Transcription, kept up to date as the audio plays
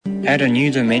Add a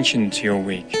new dimension to your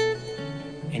week.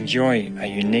 Enjoy a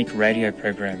unique radio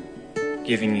program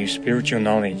giving you spiritual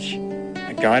knowledge,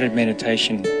 a guided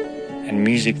meditation, and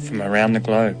music from around the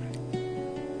globe.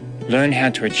 Learn how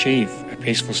to achieve a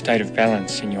peaceful state of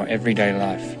balance in your everyday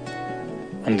life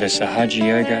on the Sahaja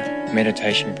Yoga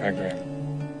meditation program.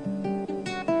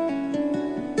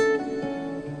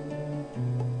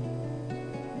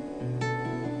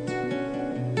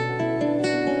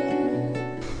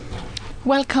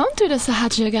 Welcome to the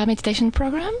Sahaja Yoga meditation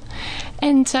program,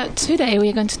 and today we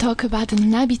are going to talk about the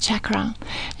Nabhi Chakra.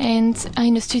 And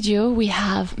in the studio we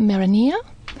have Melania,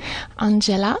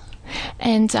 Angela,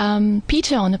 and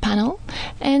Peter on the panel,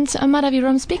 and Madhavi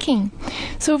Ram speaking.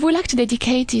 So we would like to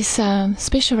dedicate this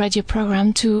special radio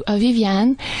program to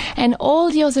Viviane and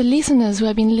all the other listeners who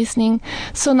have been listening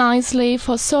so nicely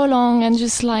for so long and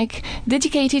just like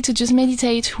dedicated to just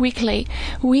meditate weekly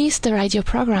with the radio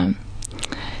program.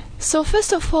 So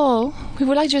first of all, we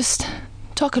would like to just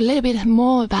talk a little bit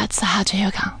more about Sahaja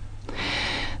Yoga.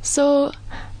 So,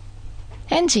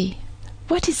 Angie,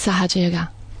 what is Sahaja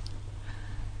Yoga?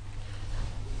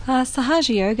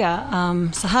 Sahaja Yoga,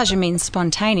 Sahaja means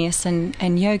spontaneous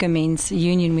and Yoga means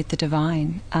union with the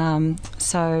divine.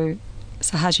 So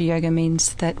Sahaja Yoga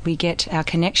means that we get our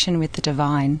connection with the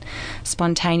divine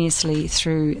spontaneously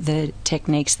through the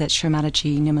techniques that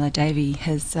Srimataji Nirmala Devi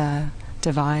has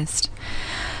devised.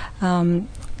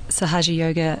 Sahaja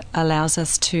Yoga allows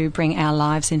us to bring our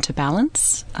lives into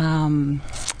balance,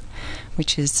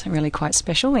 which is really quite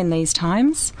special in these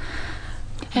times.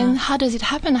 And how does it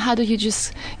happen? How do you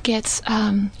just get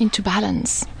into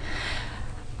balance?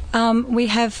 We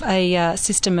have a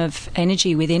system of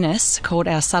energy within us called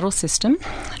our subtle system.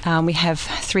 We have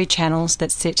 3 channels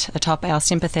that sit atop our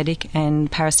sympathetic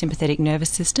and parasympathetic nervous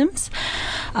systems,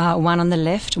 one on the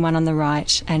left, one on the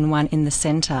right, and one in the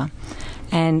centre.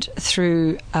 And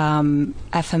through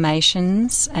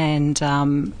affirmations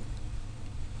and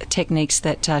techniques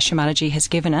that Srimataji has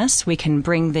given us, we can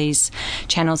bring these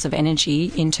channels of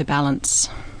energy into balance.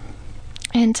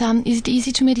 And is it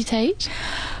easy to meditate?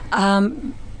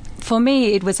 For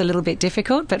me, it was a little bit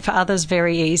difficult, but for others,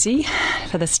 very easy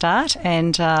for the start.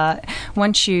 And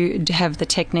once you have the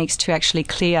techniques to actually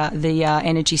clear the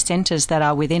energy centres that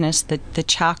are within us, the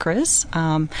chakras,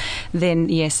 then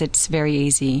yes, it's very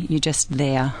easy. You're just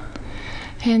there.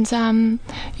 And,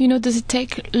 does it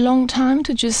take a long time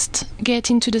to just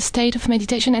get into the state of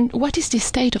meditation? And what is the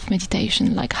state of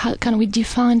meditation? Like, how can we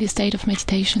define the state of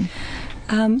meditation?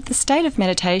 The state of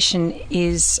meditation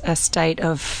is a state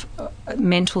of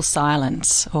mental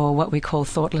silence, or what we call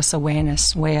thoughtless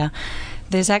awareness, where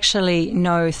there's actually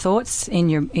no thoughts in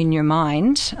your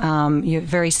mind. You're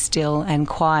very still and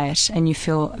quiet, and you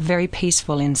feel very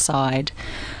peaceful inside.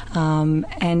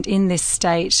 And in this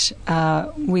state,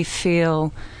 we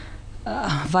feel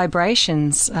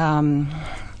vibrations.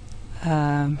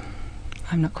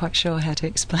 I'm not quite sure how to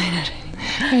explain it.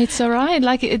 It's all right.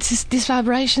 Like, it's just these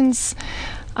vibrations.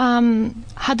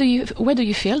 Where do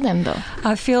you feel them, though?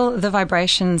 I feel the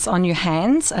vibrations on your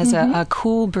hands as a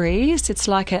cool breeze. It's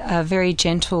like a very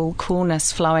gentle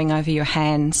coolness flowing over your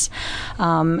hands.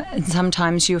 And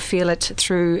sometimes you feel it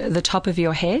through the top of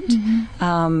your head.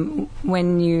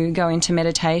 When you go into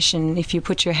meditation, if you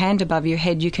put your hand above your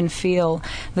head, you can feel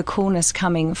the coolness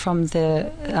coming from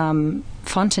the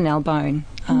fontanelle bone,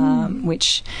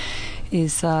 which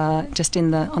is just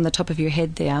on the top of your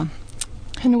head there.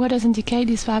 And what does indicate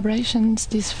these vibrations,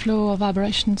 this flow of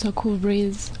vibrations or cool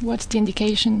breeze? What's the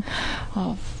indication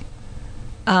of?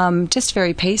 Just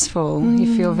very peaceful.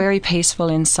 You feel very peaceful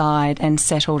inside and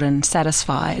settled and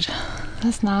satisfied.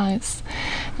 That's nice.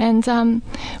 And,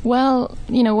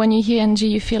 when you hear Angie,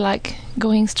 you feel like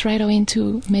going straight away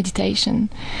into meditation.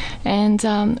 And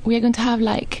we are going to have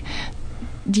like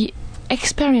the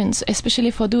experience,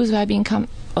 especially for those who have been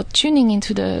tuning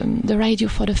into the radio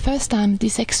for the first time,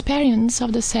 this experience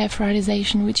of the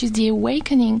self-realization, which is the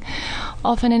awakening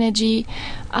of an energy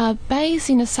based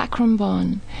in a sacrum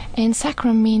bone. And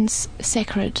sacrum means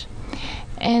sacred.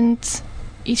 And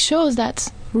it shows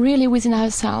that really within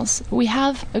ourselves we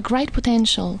have a great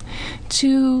potential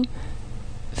to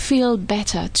feel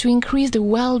better, to increase the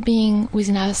well-being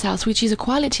within ourselves, which is a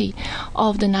quality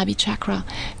of the Nabhi Chakra.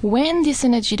 When this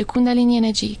energy, the Kundalini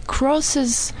energy,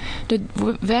 crosses the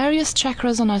various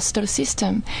chakras on our solar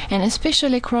system, and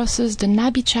especially crosses the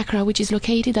Nabhi Chakra, which is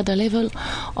located at the level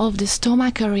of the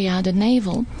stomach area, the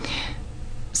navel,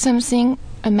 something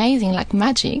amazing, like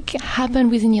magic, happens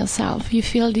within yourself. You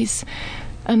feel this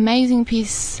amazing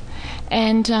peace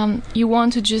and you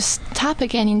want to just tap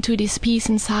again into this peace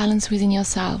and silence within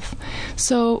yourself.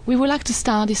 So we would like to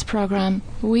start this program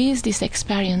with this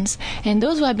experience, and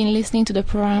those who have been listening to the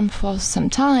program for some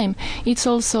time, it's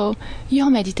also your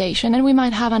meditation, and we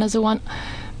might have another one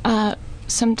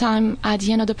sometime at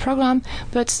the end of the program,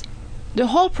 but the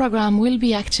whole program will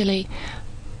be actually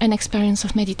an experience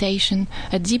of meditation,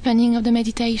 a deepening of the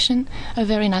meditation, a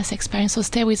very nice experience, so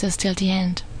stay with us till the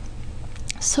end.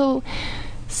 So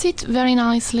sit very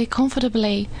nicely,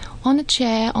 comfortably on a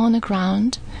chair, on the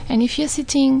ground, and if you're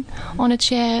sitting on a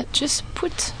chair, just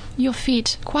put your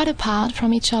feet quite apart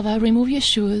from each other, remove your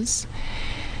shoes,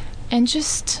 and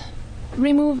just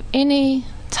remove any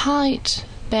tight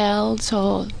belts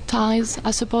or ties.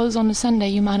 I suppose on a Sunday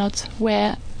you might not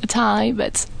wear a tie,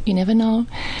 but you never know.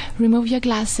 Remove your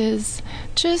glasses,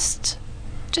 just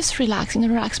relax in a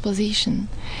relaxed position,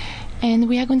 and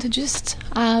we are going to just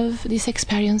have this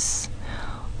experience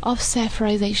of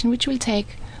self-realization, which will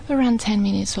take around 10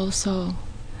 minutes or so.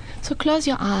 So close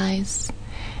your eyes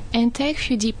and take a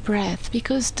few deep breaths,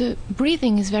 because the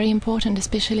breathing is very important,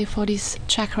 especially for this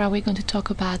chakra we're going to talk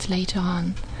about later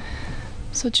on.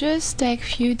 So just take a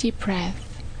few deep breaths,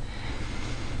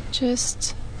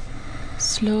 just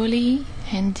slowly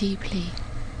and deeply.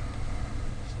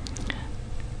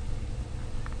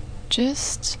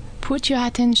 Just put your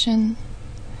attention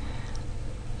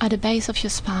at the base of your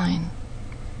spine,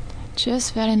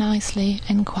 just very nicely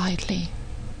and quietly.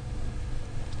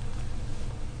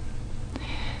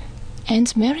 And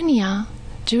Marinia,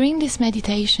 during this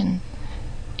meditation,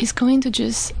 is going to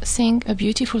just sing a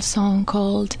beautiful song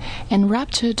called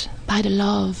Enraptured by the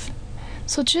Love.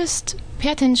 So just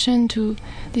pay attention to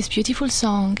this beautiful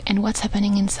song and what's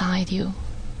happening inside you.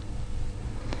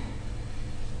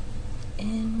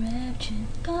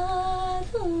 Enraptured by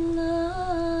the love,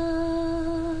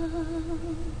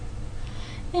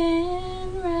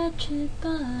 enraptured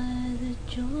by the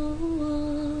joy,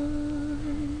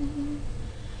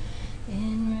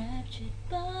 enraptured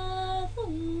by the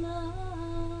love,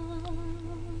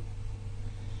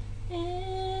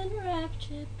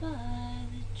 enraptured by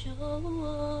the joy.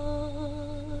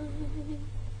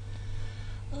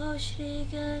 Oh Shri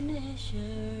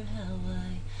Ganesha, how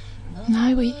I love Now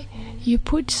you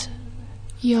put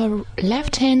your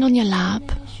left hand on your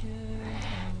lap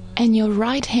and your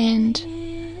right hand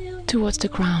towards the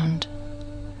ground.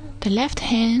 The left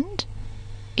hand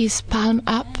is palm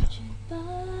up,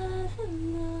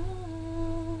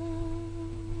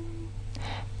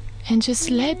 and just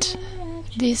let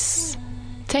this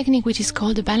technique, which is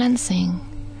called the balancing,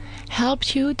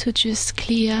 help you to just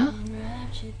clear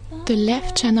the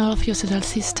left channel of your subtle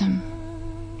system.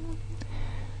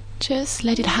 Just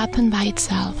let it happen by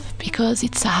itself, because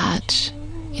it's Sahaj,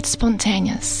 it's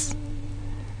spontaneous.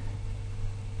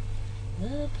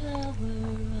 the power of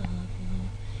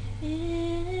your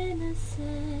innocence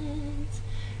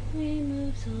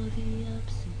removes all the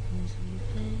obstacles we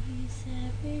face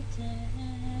every day.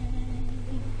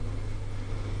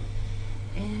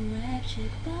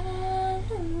 Enraptured by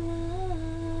the love,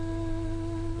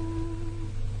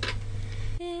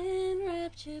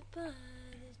 enraptured by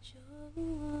the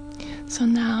joy. So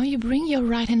now you bring your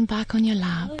right hand back on your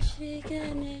lap, Oh Shri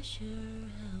Ganesha,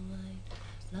 how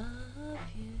I love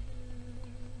you.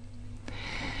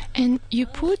 and you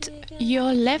put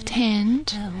your left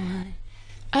hand How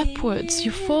I upwards.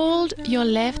 You fold your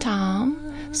left arm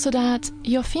so that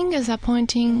your fingers are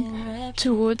pointing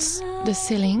towards the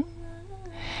ceiling,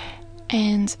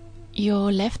 and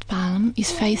your left palm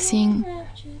is facing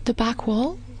the back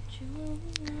wall.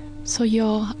 So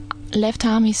your left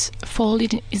arm is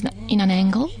folded in an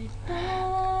angle.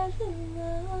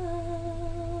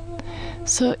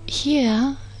 So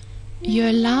here you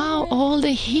allow all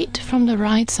the heat from the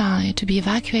right side to be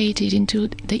evacuated into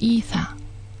the ether.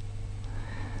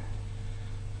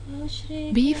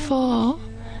 Before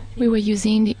we were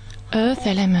using the earth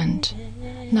element,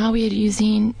 now we are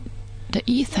using the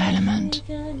ether element.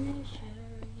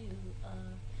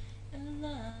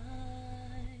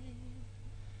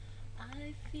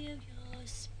 I feel your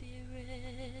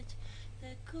spirit,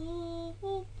 the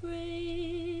cool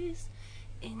breeze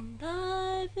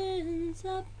enlivens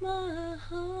up my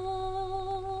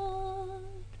heart,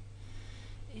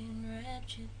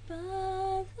 enraptured by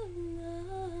the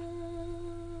love,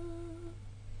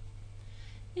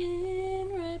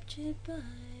 enraptured by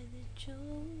the joy,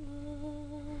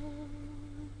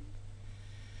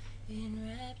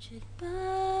 enraptured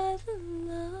by the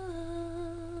love,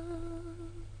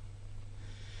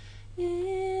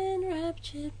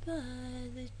 enraptured by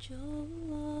the joy.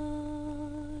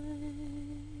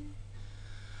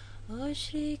 Oh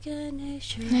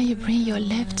Now you bring your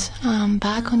left arm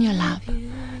back on your lap.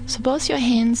 So both your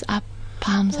hands are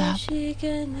palms up.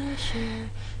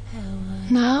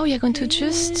 Now you're going to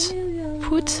just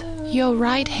put your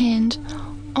right hand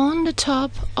on the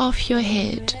top of your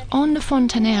head, on the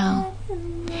fontanelle.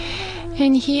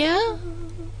 And here,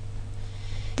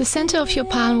 the center of your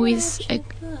palm is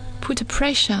put a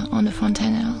pressure on the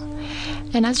fontanelle.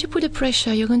 And as you put a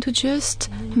pressure, you're going to just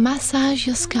massage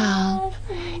your scalp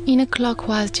in a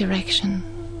clockwise direction.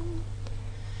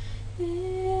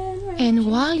 And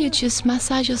while you just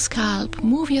massage your scalp,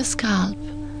 move your scalp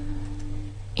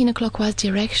in a clockwise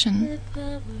direction,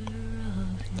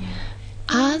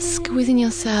 ask within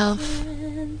yourself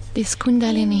this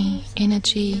Kundalini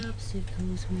energy.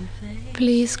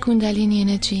 Please, Kundalini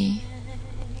energy,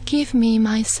 give me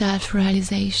my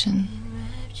self-realization.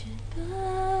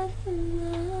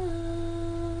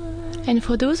 And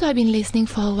for those who have been listening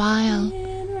for a while,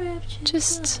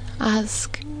 just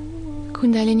ask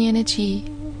Kundalini energy,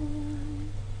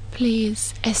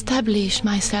 please establish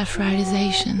my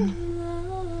self-realization.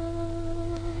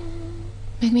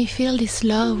 Make me feel this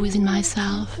love within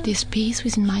myself, this peace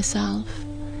within myself.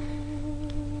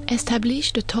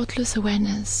 Establish the thoughtless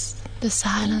awareness, the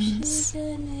silence.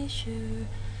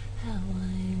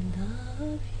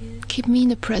 Keep me in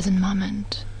the present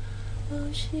moment.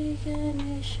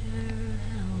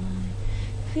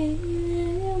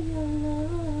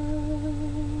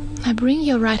 Now bring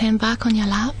your right hand back on your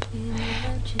lap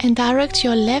and direct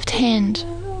your left hand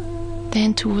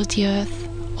then towards the earth,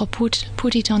 or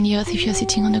put it on the earth if you're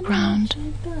sitting on the ground.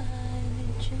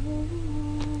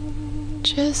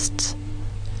 Just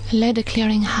let the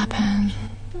clearing happen.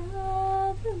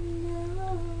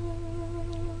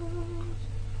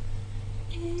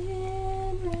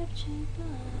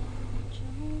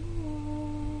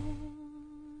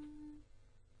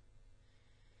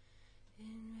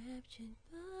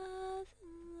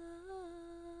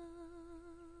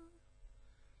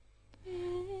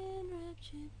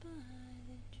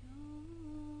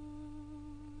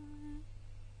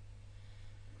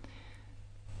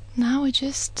 Now we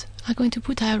just are going to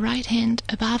put our right hand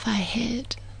above our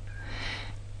head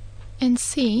and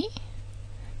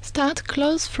start quite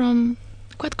close from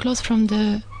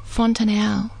the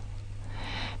fontanelle,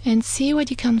 and see what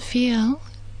you can feel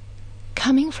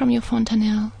coming from your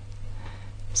fontanelle.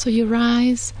 So you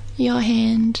raise your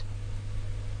hand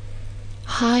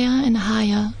higher and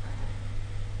higher,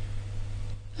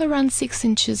 around 6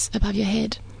 inches above your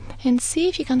head, and see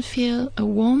if you can feel a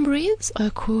warm breeze or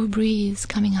a cool breeze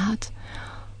coming out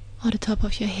of the top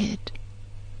of your head.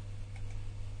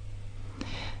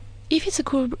 If it's a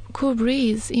cool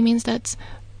breeze, it means that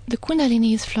the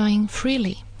Kundalini is flowing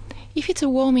freely. If it's a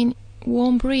warm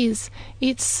breeze,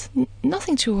 it's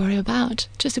nothing to worry about.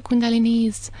 Just the Kundalini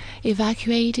is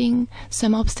evacuating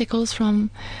some obstacles from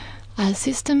our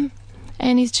system,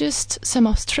 and it's just some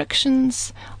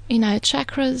obstructions in our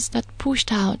chakras that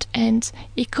pushed out, and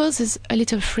it causes a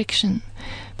little friction.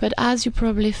 But as you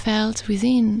probably felt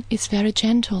within, it's very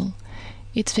gentle,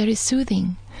 it's very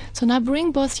soothing. So now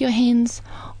bring both your hands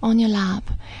on your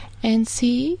lap and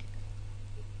see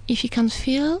if you can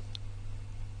feel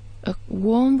a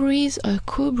warm breeze or a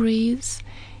cool breeze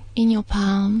in your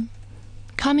palm,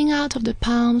 coming out of the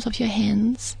palms of your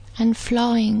hands and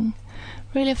flowing,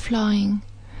 really flowing.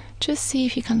 Just see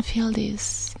if you can feel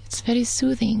this. It's very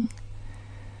soothing.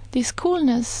 This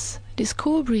coolness, this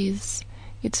cool breeze,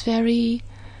 it's very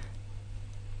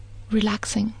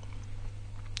relaxing.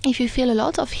 If you feel a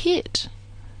lot of heat,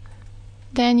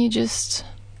 then you just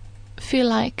feel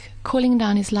like cooling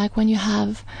down is like when you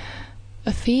have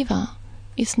a fever.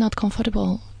 It's not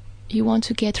comfortable. You want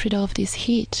to get rid of this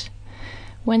heat.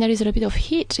 When there is a little bit of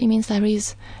heat, it means there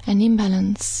is an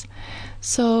imbalance.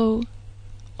 So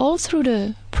all through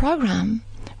the program,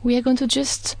 we are going to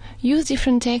just use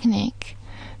different technique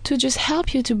to just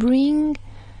help you to bring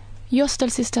your subtle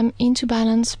system into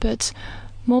balance, but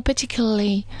more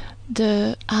particularly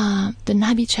the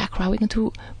Nabhi Chakra. We're going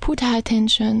to put our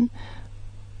attention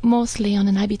mostly on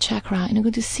the Nabhi Chakra, and we're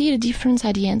going to see the difference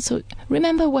at the end. So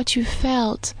remember what you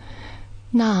felt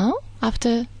now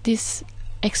after this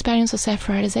experience of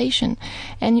self-realization,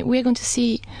 and we're going to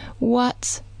see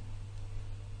what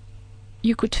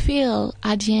you could feel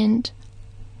at the end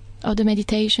of the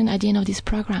meditation, at the end of this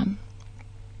program.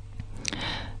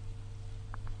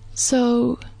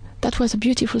 So that was a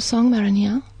beautiful song,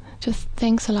 Marania. Just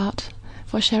thanks a lot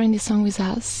for sharing this song with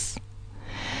us.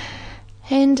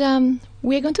 And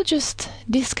we're going to just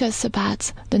discuss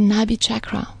about the Nabhi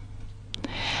Chakra.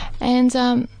 And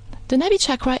the Nabhi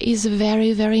Chakra is a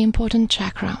very, very important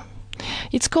chakra.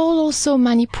 It's called also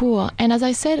Manipur. And as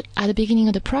I said at the beginning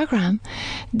of the program,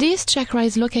 this chakra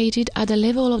is located at the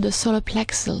level of the solar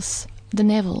plexus, the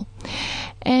navel.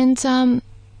 And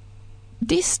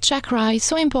this chakra is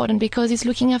so important because it's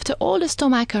looking after all the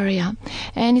stomach area,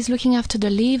 and it's looking after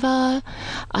the liver,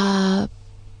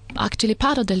 actually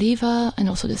part of the liver, and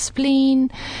also the spleen.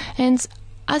 And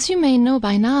as you may know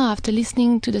by now, after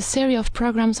listening to the series of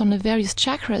programs on the various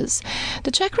chakras,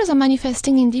 the chakras are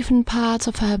manifesting in different parts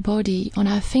of our body. On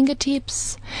our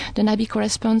fingertips, the Nabhi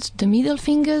corresponds to the middle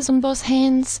fingers on both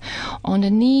hands, on the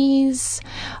knees,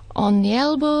 on the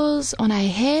elbows, on our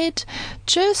head.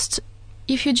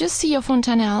 If you just see your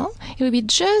fontanelle, it will be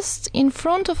just in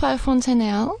front of our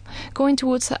fontanelle, going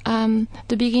towards the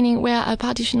beginning where a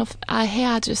partition of our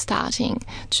hair is just starting,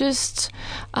 just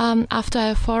after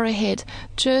our forehead.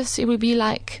 It will be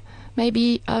like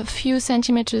maybe a few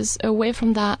centimeters away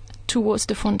from that towards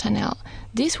the fontanelle.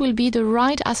 This will be the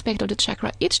right aspect of the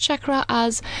chakra. Each chakra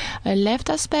has a left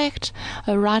aspect,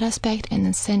 a right aspect, and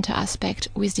a center aspect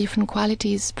with different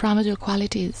qualities, primordial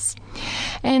qualities.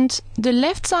 And the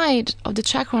left side of the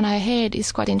chakra on our head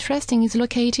is quite interesting. It's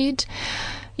located,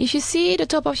 if you see the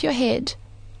top of your head,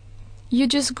 you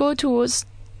just go towards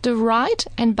the right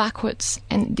and backwards.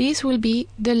 And this will be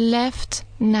the left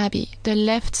Nabhi, the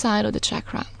left side of the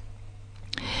chakra.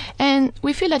 And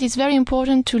we feel that it's very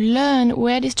important to learn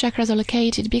where these chakras are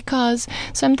located, because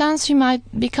sometimes you might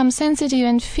become sensitive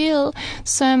and feel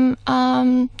some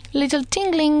little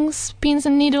tinglings, pins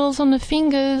and needles on the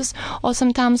fingers, or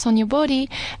sometimes on your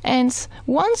body. And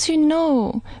once you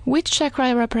know which chakra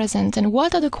I represent and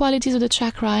what are the qualities of the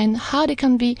chakra and how they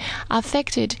can be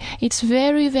affected, it's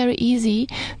very, very easy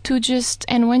to just,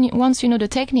 and once you know the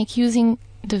technique using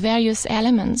the various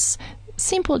elements,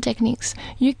 simple techniques,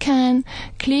 you can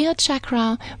clear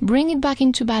chakra, bring it back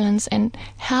into balance, and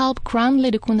help ground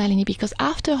the Kundalini, because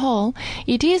after all,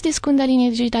 it is this Kundalini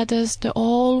energy that does the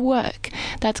whole work,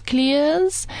 that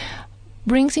clears,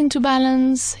 brings into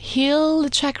balance, heal the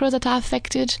chakras that are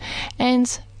affected,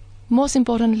 and most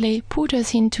importantly, put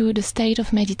us into the state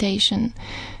of meditation.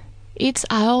 It's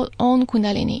our own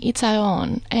Kundalini, it's our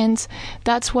own, and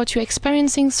that's what you're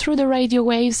experiencing through the radio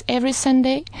waves every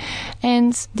Sunday.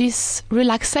 And this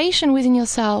relaxation within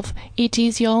yourself, it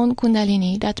is your own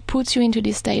Kundalini that puts you into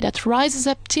this state, that rises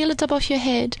up till the top of your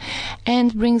head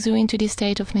and brings you into this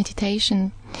state of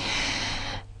meditation.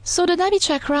 So the Nabhi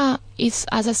Chakra is,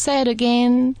 as I said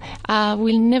again,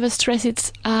 we'll never stress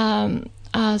it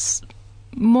as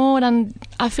more than,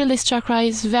 I feel this chakra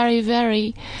is very,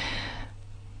 very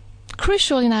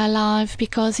crucial in our life,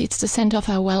 because it's the center of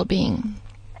our well-being.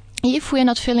 If we're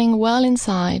not feeling well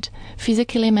inside,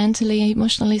 physically, mentally,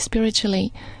 emotionally,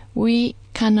 spiritually, we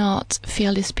cannot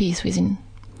feel this peace within.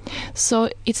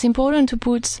 So it's important to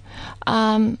put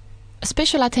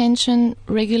special attention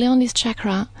regularly on this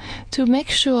chakra to make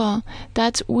sure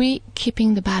that we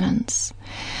keeping the balance.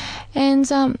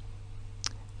 And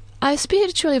our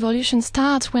spiritual evolution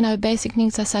starts when our basic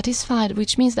needs are satisfied,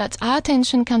 which means that our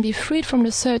attention can be freed from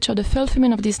the search or the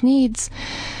fulfillment of these needs,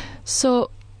 so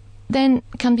then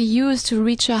can be used to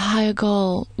reach a higher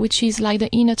goal, which is like the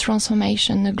inner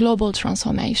transformation, the global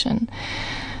transformation.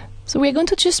 So we're going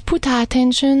to just put our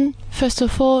attention, first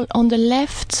of all, on the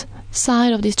left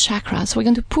side of this chakra. So we're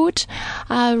going to put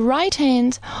our right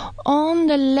hand on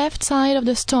the left side of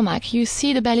the stomach. You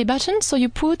see the belly button, so you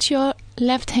put your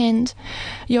left hand,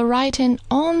 your right hand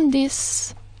on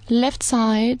this left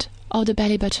side of the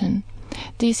belly button.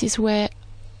 This is where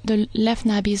the left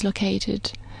Nabhi is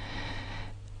located,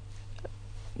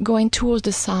 going towards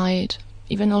the side,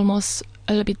 even almost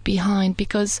a little bit behind,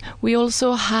 because we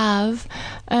also have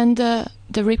under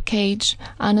the rib cage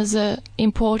another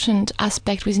important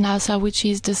aspect within ourselves, which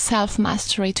is the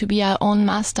self-mastery, to be our own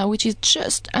master, which is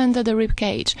just under the rib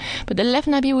cage. But the left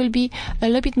Nabhi will be a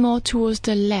little bit more towards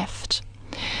the left.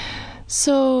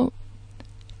 So,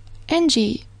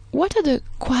 Angie, what are the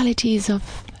qualities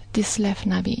of this left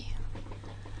Nabhi?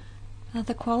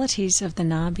 The qualities of the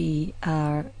Nabhi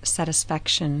are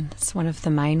satisfaction. It's one of the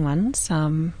main ones.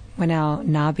 When our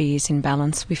Nabhi is in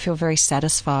balance, we feel very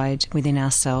satisfied within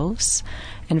ourselves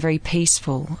and very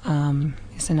peaceful.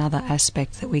 Is another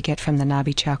aspect that we get from the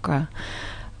Nabhi Chakra.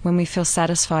 When we feel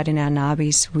satisfied in our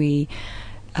Nabhis, we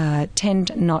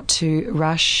tend not to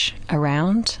rush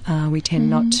around. We tend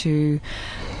not to...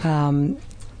 our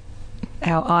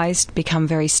eyes become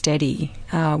very steady.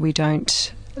 We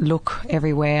don't look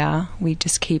everywhere. We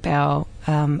just keep our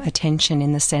attention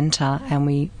in the center, and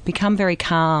we become very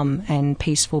calm and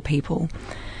peaceful people.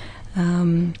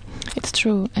 It's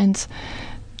true. And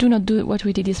do not do what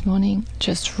we did this morning.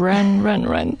 Just run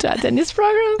to attend this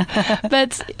program.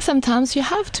 But sometimes you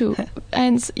have to.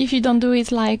 And if you don't do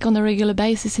it like on a regular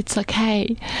basis, it's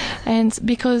okay. And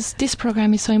because this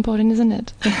program is so important, isn't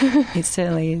it? It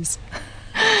certainly is.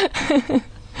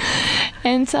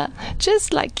 And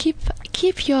just like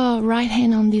keep your right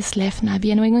hand on this left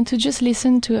Nabhi, and we're going to just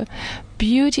listen to a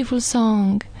beautiful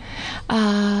song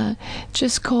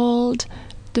just called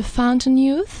The Fountain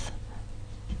Youth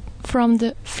from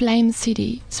the Flame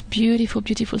City. It's a beautiful,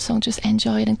 beautiful song. Just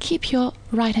enjoy it and keep your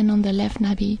right hand on the left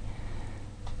Nabhi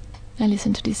and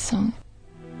listen to this song.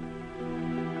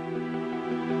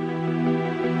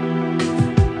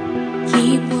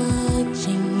 Keep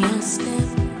watching your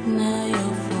step, now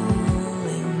you're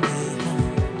falling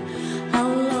behind. How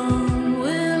long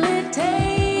will it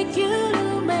take you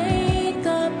to make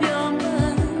up your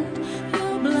mind?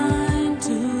 You're blind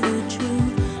to the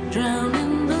truth, drowned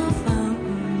in the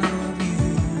fountain of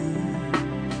youth.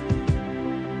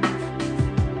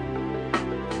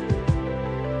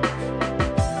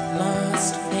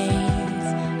 Lost faith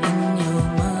in your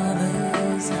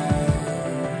mother's eyes.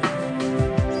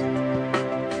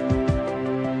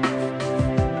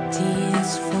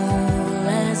 Tears fall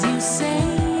as you say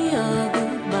your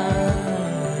goodbyes.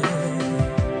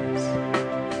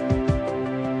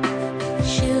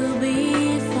 She'll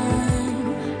be fine,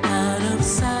 out of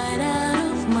sight, out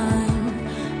of mind,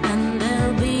 and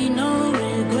there'll be no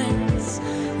regrets.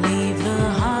 Leave the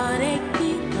heartache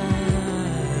behind.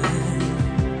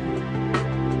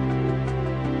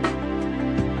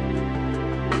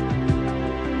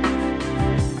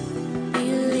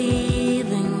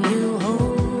 Believing you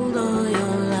hold all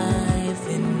your life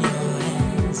in your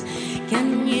hands.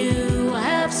 Can you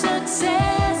have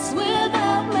success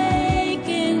without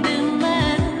making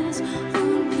demands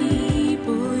on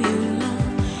people you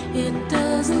love? It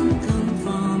doesn't come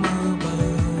from above.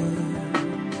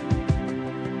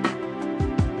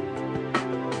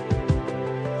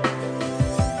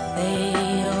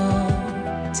 They all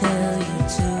tell you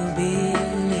to believe.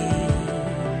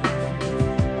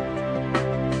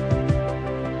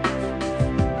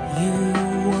 You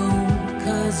won't,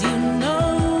 'cause you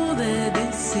know they're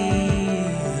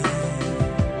deceived.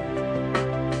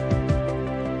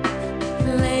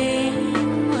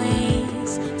 Laying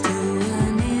waste to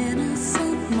an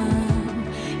innocent mind.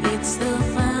 It's the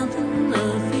fountain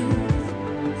of youth.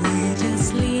 We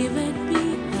just leave it behind.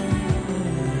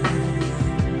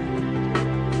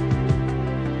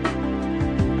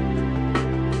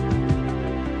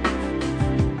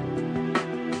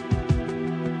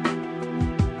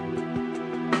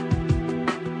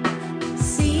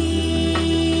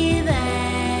 See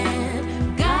that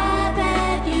God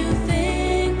that you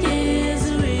think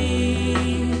is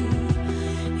real.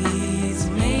 He's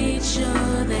made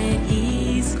sure that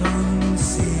he's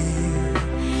concealed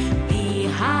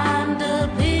behind a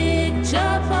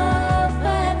picture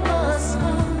perfect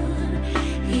facade.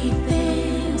 He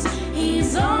thinks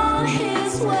he's on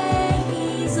his way.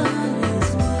 He's on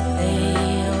his way. They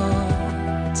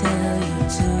all tell you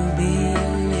to believe.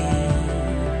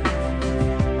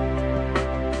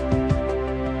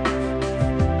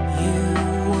 You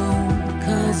won't,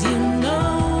 'cause you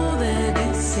know they're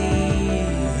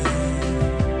deceived.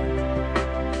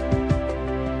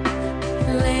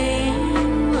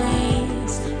 Laying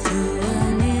waste to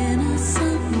an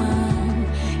innocent mind.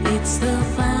 It's the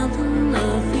fountain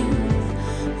of youth.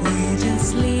 We just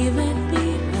leave it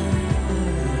behind.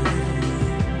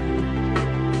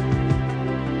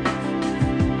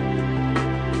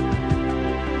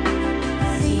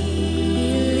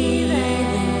 Believing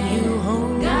you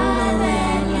hold God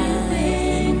that you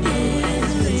think is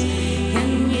real.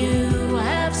 Can you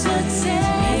have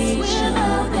success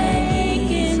without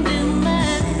making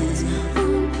demands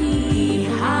on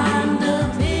behind the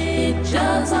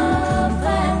pictures of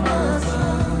that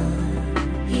facade?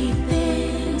 He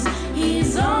thinks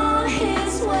he's on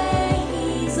his way.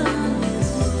 He's on his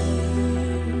way.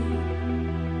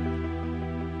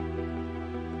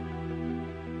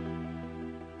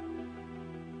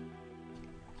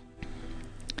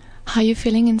 How are you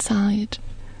feeling inside?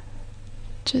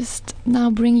 Just now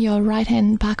bring your right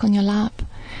hand back on your lap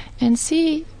and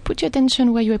see, put your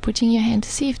attention where you are putting your hand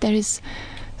to see if there is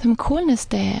some coolness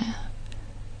there,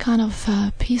 kind of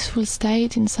a peaceful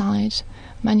state inside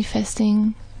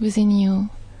manifesting within you.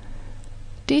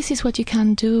 This is what you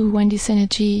can do when this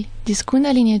energy, this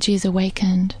Kundalini energy is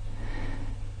awakened.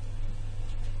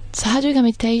 Sahaja Yoga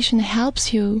meditation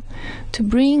helps you to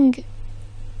bring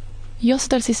your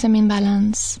subtle system in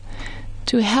balance,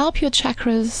 to help your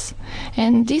chakras,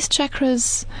 and these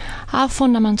chakras have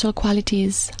fundamental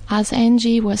qualities. As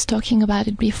Angie was talking about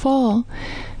it before,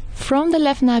 from the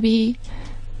left Nabhi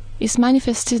is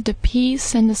manifested the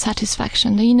peace and the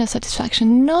satisfaction, the inner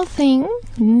satisfaction.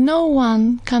 No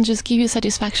one can just give you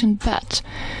satisfaction but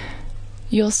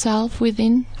yourself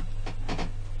within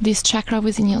this chakra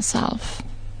within yourself.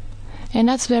 And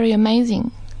that's very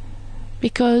amazing,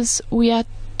 because we are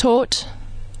taught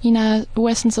in our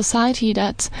Western society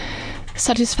that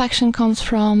satisfaction comes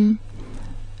from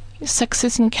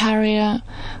success in career,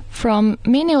 from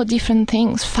many different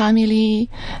things, family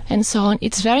and so on.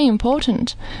 It's very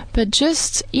important, but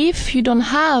just if you don't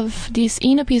have this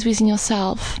inner peace within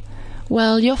yourself,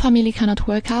 well, your family cannot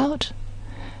work out.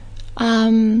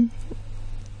 In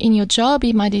your job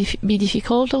it might be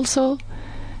difficult also.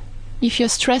 If you're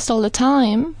stressed all the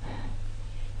time,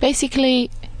 basically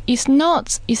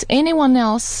it's anyone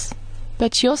else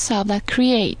but yourself that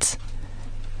creates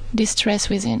this stress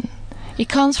within. It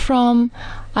comes from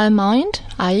our mind,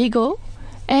 our ego,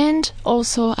 and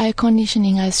also our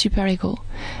conditioning, our superego.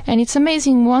 And it's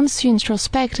amazing, once you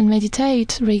introspect and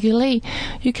meditate regularly,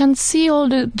 you can see all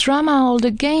the drama, all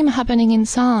the game happening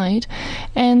inside,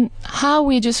 and how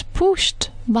we're just pushed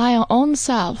by our own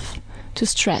self to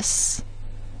stress.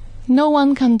 No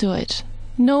one can do it.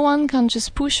 No one can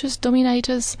just push us, dominate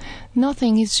us,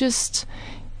 nothing. It's just,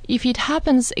 if it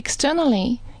happens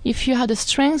externally, if you have the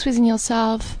strength within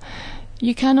yourself,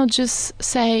 you cannot just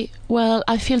say, well,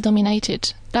 I feel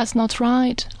dominated. That's not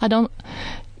right.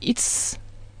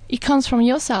 It comes from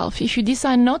yourself. If you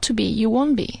decide not to be, you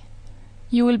won't be.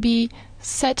 You will be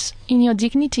set in your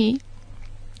dignity.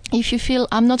 If you feel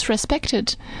I'm not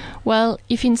respected, well,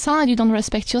 if inside you don't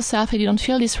respect yourself and you don't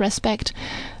feel this respect,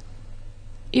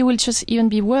 it will just even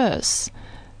be worse.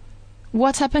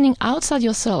 What's happening outside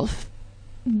yourself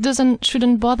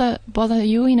shouldn't bother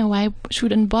you in a way,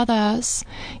 shouldn't bother us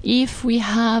if we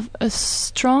have a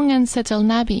strong and settled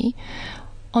Nabhi.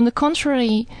 On the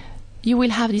contrary, you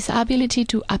will have this ability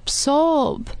to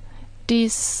absorb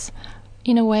this,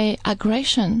 in a way,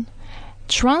 aggression,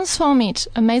 transform it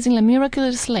amazingly,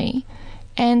 miraculously,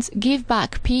 and give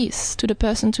back peace to the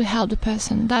person, to help the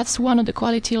person. That's one of the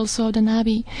qualities also of the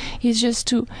Nabhi, is just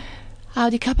to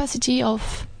have the capacity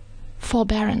of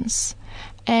forbearance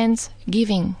and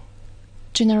giving,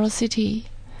 generosity,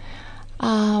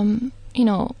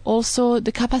 also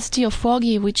the capacity of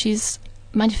forgive, which is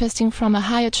manifesting from a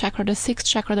higher chakra, the sixth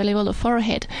chakra, the level of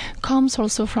forehead, comes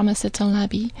also from a settled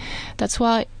Nabhi. That's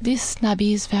why this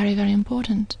Nabhi is very, very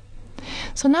important.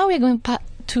 So now we're going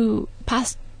to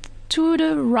pass to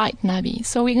the right Nabhi.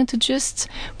 So we're going to just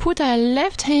put our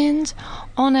left hand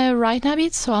on our right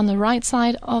Nabhi, so on the right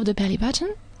side of the belly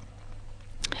button.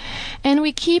 And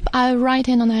we keep our right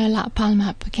hand on our palm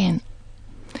up again.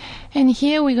 And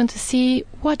here we're going to see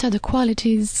what are the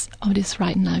qualities of this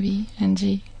right Nabhi,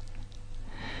 Angie.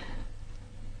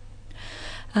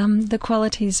 The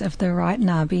qualities of the right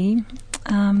Nabhi,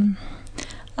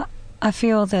 I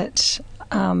feel that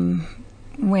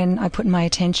when I put my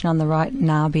attention on the right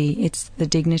Nabhi, it's the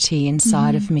dignity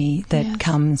inside of me that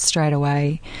comes straight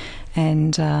away,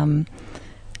 and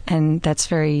that's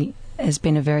has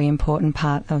been a very important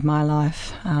part of my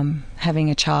life. Having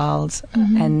a child,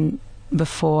 and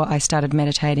before I started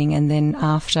meditating, and then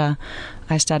after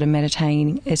I started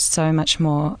meditating, it's so much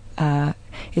more.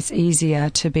 It's easier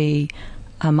to be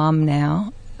a mum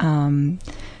now,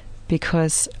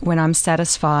 because when I'm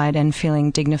satisfied and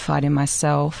feeling dignified in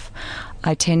myself,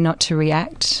 I tend not to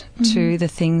react to the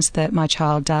things that my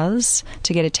child does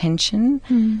to get attention,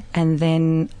 and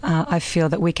then I feel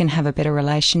that we can have a better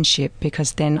relationship,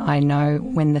 because then I know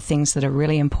when the things that are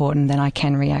really important then I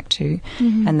can react to,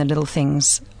 and the little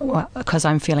things, because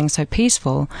I'm feeling so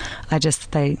peaceful,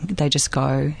 they just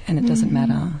go, and it doesn't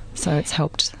matter. So it's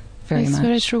helped very much. It's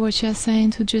very true what you're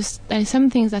saying, to just, there are some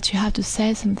things that you have to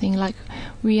say something, like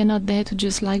we are not there to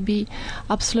just like be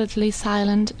absolutely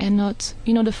silent and not,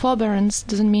 the forbearance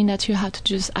doesn't mean that you have to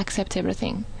just accept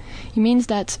everything. It means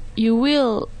that you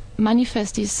will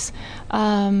manifest this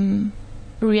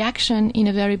reaction in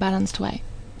a very balanced way.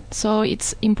 So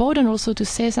it's important also to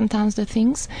say sometimes the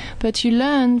things, but you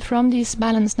learn from this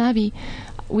balanced Nabhi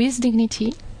with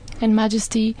dignity and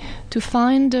majesty to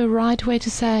find the right way to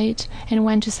say it and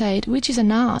when to say it, which is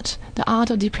an art, the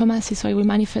art of diplomacy. So it will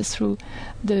manifest through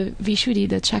the Vishuddhi,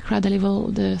 the chakra, the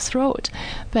level, the throat.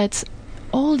 But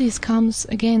all this comes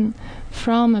again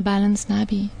from a balanced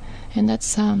Nabhi, and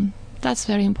that's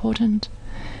very important.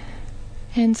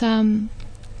 And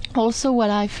also what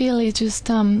I feel is just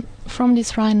from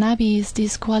this right Nabhi is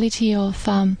this quality of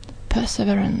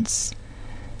perseverance.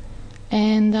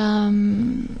 And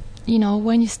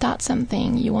when you start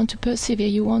something, you want to persevere,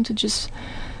 you want to just,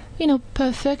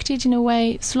 perfect it in a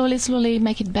way, slowly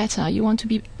make it better. You want to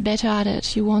be better at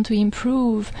it. You want to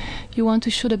improve. You want to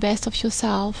show the best of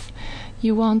yourself.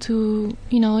 You want to,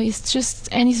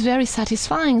 it's very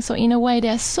satisfying. So in a way, they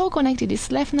are so connected.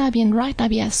 This left Nabhi and right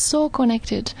Nabhi are so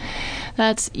connected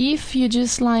that if you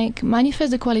just manifest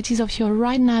the qualities of your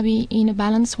right Nabhi in a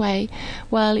balanced way,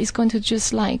 well, it's going to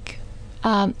just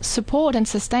support and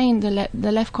sustain the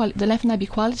left Nabhi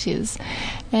qualities,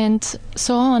 and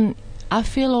so on. I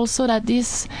feel also that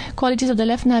these qualities of the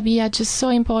left Nabhi are just so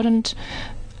important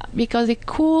because they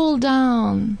cool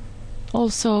down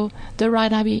also the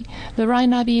right Nabhi. The right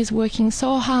Nabhi is working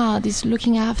so hard, is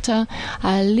looking after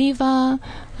our liver,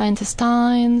 our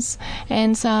intestines,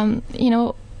 and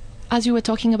as you were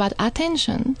talking about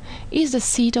attention, is the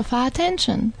seat of our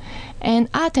attention. And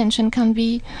our attention can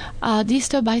be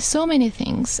disturbed by so many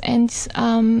things, and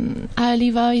our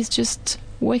liver is just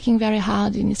working very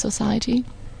hard in this society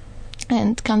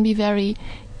and can be very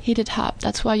heated up.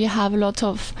 That's why you have a lot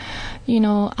of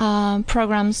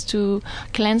programs to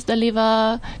cleanse the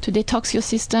liver, to detox your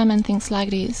system and things like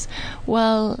this.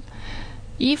 Well,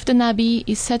 if the Nabhi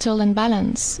is settled and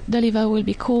balanced, the liver will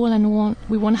be cool, and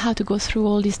we won't have to go through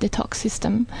all this detox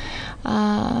system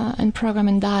and program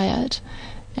and diet.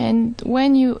 And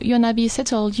when your Nabhi is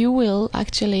settled, you will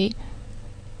actually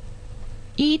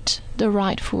eat the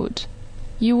right food.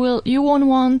 You won't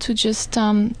want to just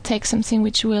take something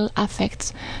which will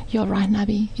affect your right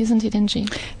Nabhi, isn't it, Angie?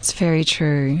 It's very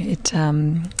true.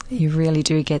 You really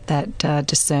do get that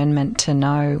discernment to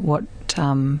know what's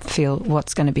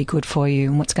going to be good for you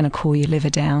and what's going to cool your liver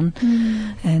down,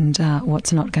 and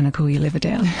what's not going to cool your liver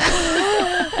down.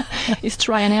 It's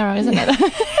try and error, isn't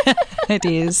it? It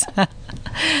is.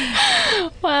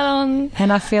 Well,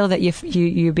 and I feel that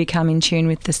you become in tune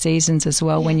with the seasons as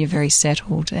well when you're very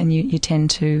settled, and you tend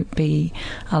to be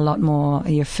a lot more,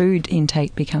 your food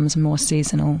intake becomes more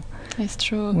seasonal. It's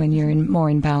true. When you're more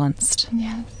imbalanced.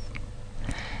 Yes.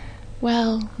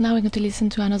 Well, now we're going to listen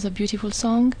to another beautiful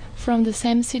song from the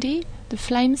same city, the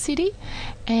Flame City,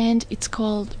 and it's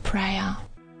called Prayer.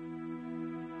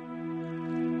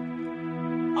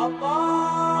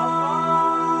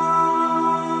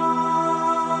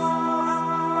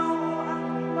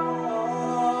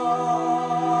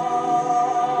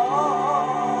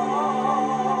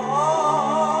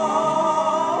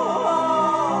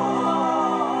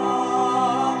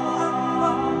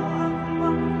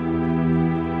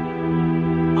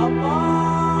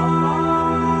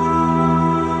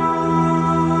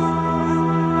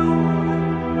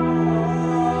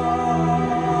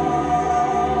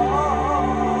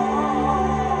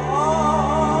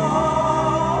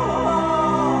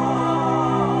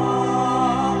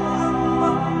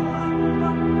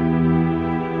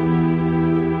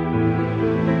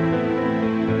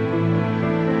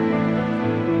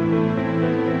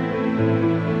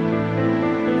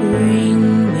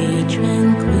 Bring me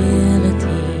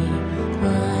tranquility,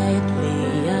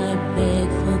 quietly I beg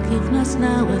forgiveness.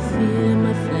 Now I fear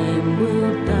my flame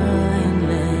will die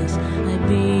unless I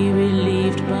be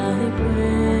relieved by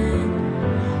prayer.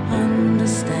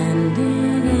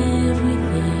 Understanding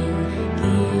everything,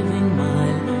 giving my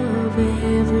love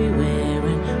everywhere,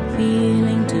 and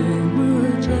feeling too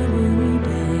much every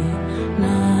day.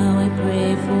 Now I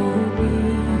pray for peace.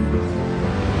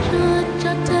 Church,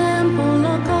 a temple,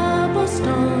 or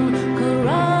cobblestone,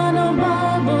 Quran, or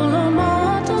Bible, or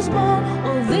martyr's bone,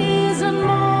 all these and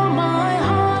more my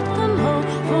heart can hold,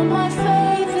 for my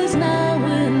faith is now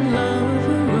in love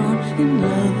alone, in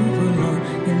love alone,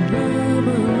 in love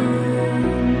alone.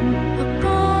 A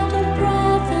God, a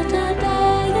prophet, a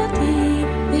deity,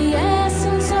 the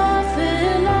essence of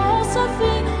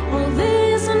philosophy, all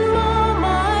these and more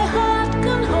my heart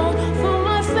can hold, for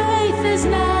my faith is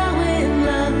now in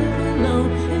love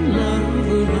alone, in love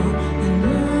alone, in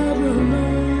love alone.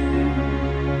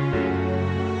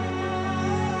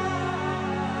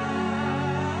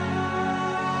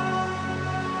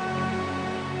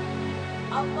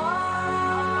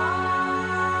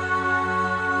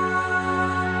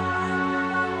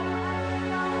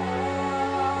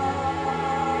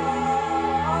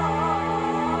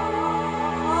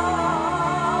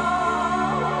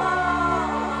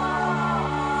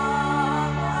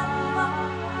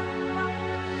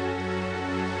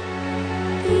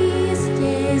 These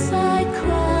days I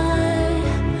cry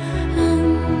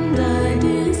and I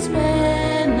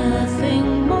despair. Nothing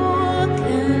more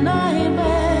can I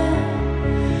bear.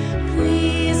 Please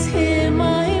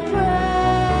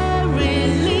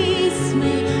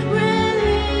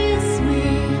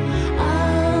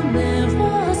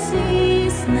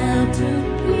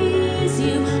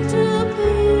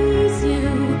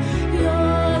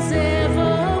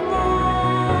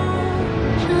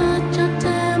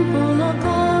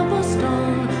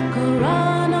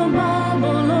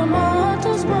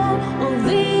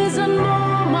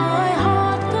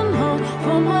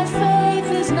my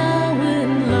faith is now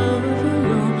in love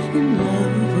alone, in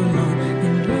love alone,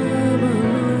 in love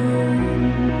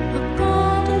alone. A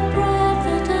God, a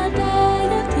prophet, a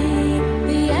deity,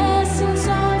 the essence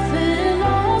of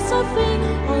philosophy,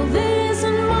 all this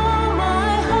and more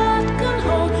my heart can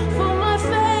hold, for my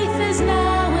faith is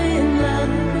now in love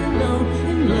alone,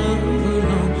 in love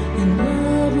alone, in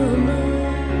love alone.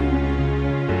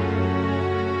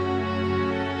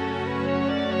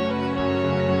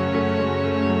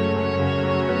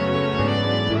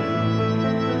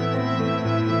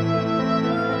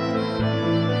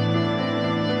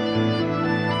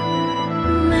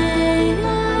 May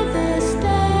I this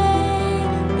day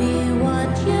be what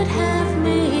you'd have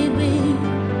me be.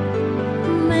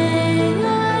 May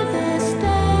I this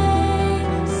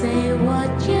day say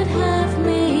what you'd have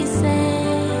me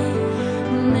say.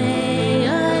 May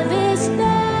I this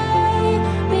day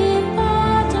be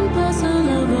part and parcel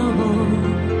of a whole.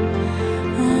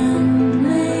 And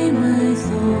may my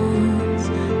thoughts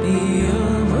be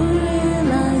of a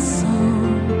realized soul.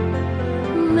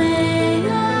 May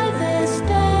I this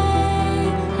day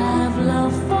have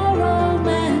love for all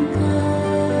mankind.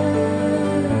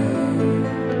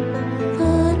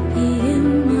 God be in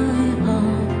my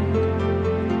heart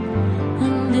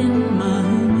and in my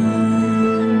mind.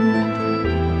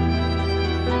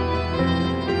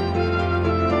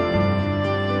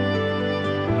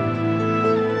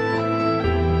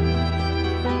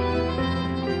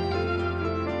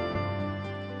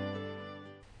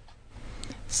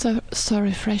 So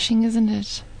refreshing, isn't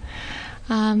it?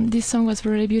 This song was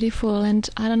really beautiful, and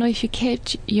I don't know if you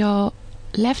kept your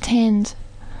left hand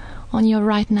on your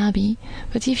right nabhi,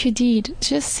 but if you did,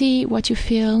 just see what you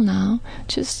feel now.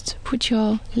 Just put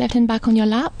your left hand back on your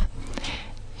lap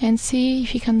and see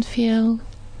if you can feel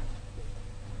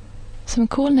some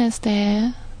coolness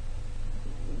there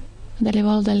at the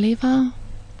level of the liver,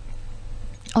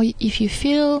 or if you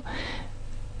feel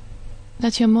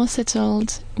that you're more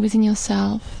settled within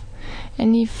yourself.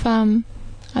 And if I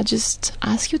just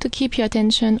ask you to keep your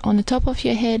attention on the top of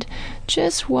your head,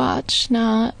 just watch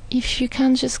now if you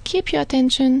can just keep your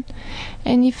attention,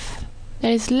 and if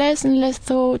there is less and less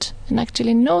thought, and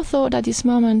actually no thought at this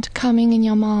moment coming in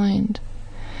your mind.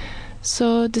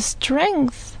 So the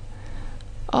strength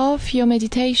of your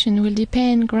meditation will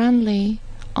depend grandly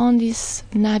on this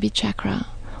Nabhi Chakra,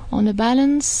 on the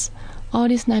balance of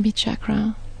this Nabhi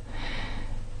Chakra.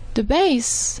 The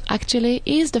base actually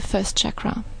is the first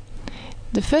chakra.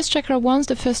 The first chakra, once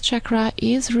the first chakra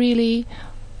is really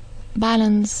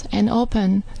balanced and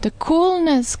open, the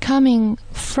coolness coming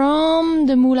from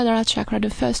the Muladhara chakra, the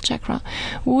first chakra,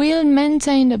 will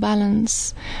maintain the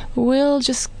balance, will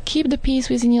just keep the peace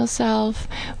within yourself,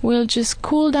 will just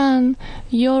cool down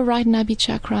your right Nabhi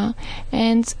chakra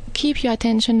and keep your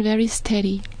attention very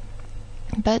steady.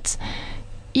 But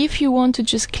if you want to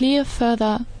just clear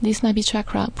further this Nabhi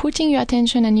chakra, putting your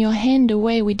attention and your hand the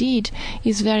way we did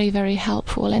is very, very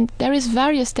helpful. And there is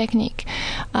various technique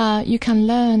you can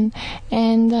learn.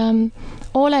 And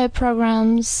all our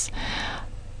programs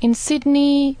in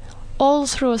Sydney, all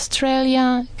through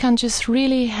Australia, can just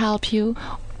really help you.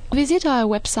 Visit our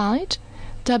website,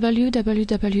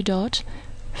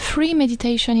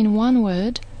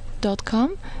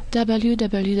 www.freemeditationinoneword.com,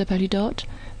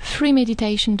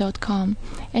 www.freemeditation.com,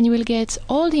 and you will get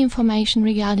all the information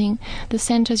regarding the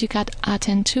centers you can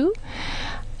attend to.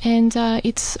 And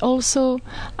it's also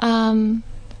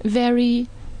very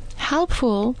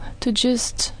helpful to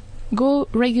just go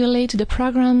regularly to the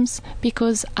programs,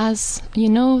 because as you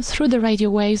know, through the radio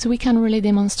waves we can really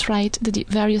demonstrate the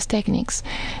various techniques.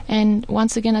 And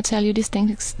once again I tell you, these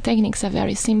techniques are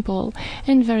very simple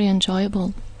and very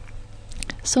enjoyable.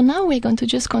 So now we're going to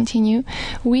just continue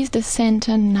with the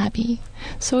center Nabhi.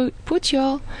 So put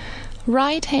your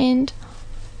right hand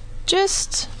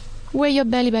just where your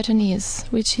belly button is,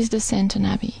 which is the center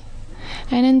Nabhi.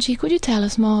 And Angie, could you tell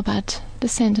us more about the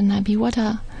center Nabhi? What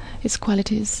are its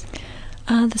qualities?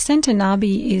 The center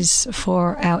Nabhi is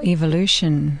for our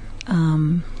evolution,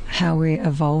 how we're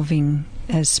evolving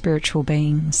as spiritual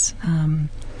beings.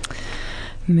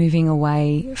 Moving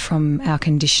away from our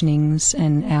conditionings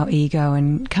and our ego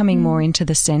and coming more into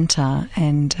the center,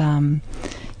 and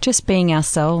just being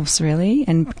ourselves really,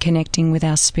 and connecting with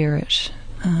our spirit.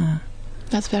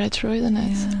 That's very true, isn't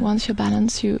it? Yeah. Once you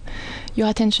balance, your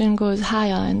attention goes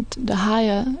higher, and the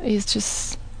higher is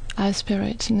just our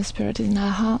spirit, and the spirit is in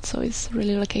our heart, so it's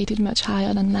really located much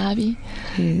higher than Nabhi.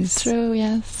 Yes. True,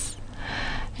 yes.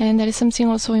 And there is something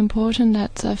also important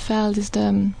that I felt is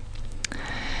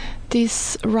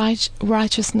this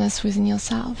righteousness within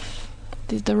yourself,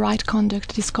 the right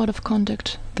conduct, this code of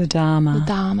conduct. The Dharma. The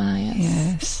Dharma, yes.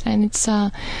 Yes. And it's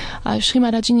Sri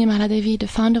Madaji Mahaladevi, the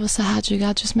founder of Sahaja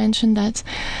Yoga, just mentioned that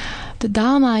the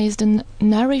Dharma is the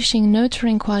nourishing,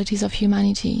 nurturing qualities of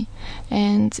humanity,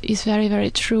 and it's very, very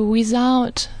true.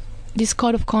 Without this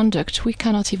code of conduct, we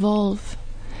cannot evolve,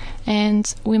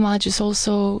 and we might just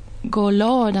also go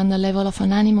lower than the level of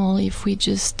an animal if we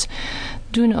just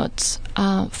do not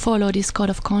follow this code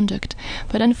of conduct.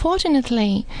 But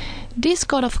unfortunately, this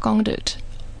code of conduct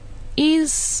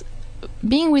is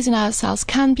being within ourselves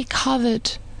can be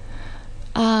covered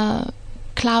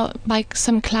by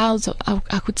some clouds,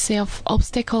 I could say, of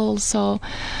obstacles or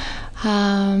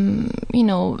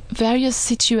various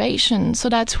situations, so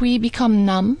that we become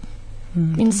numb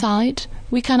inside.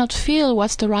 We cannot feel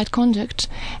what's the right conduct,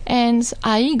 and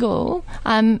our ego,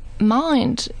 our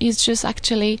mind, is just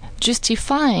actually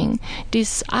justifying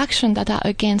this action that are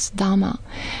against Dharma.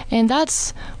 And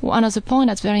that's one of the points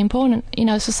that's very important in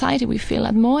our society. We feel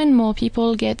that more and more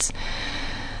people get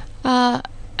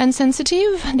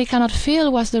insensitive. They cannot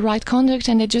feel what's the right conduct,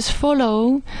 and they just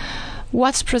follow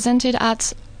what's presented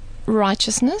as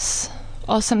righteousness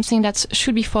or something that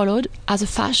should be followed as a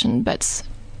fashion, but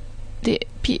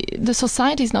the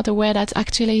society is not aware that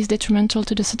actually is detrimental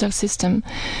to the subtle system,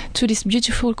 to these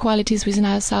beautiful qualities within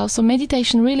ourselves. So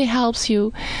meditation really helps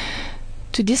you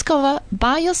to discover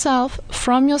by yourself,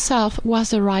 from yourself,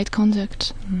 what's the right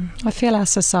conduct. I feel our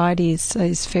society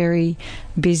is very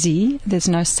busy. There's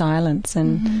no silence,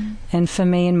 and for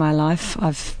me in my life,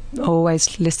 I've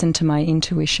always listened to my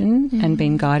intuition and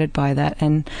been guided by that,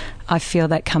 and I feel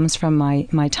that comes from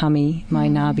my tummy, my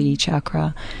Nabhi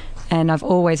Chakra. And I've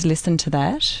always listened to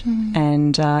that,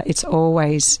 and it's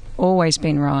always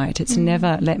been right. It's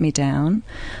never let me down.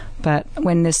 But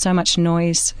when there's so much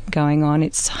noise going on,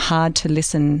 it's hard to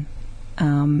listen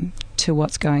to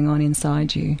what's going on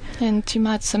inside you. And you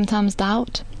might sometimes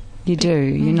doubt. You do.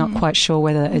 You're not quite sure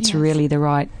whether it's really the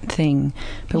right thing.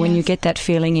 But when you get that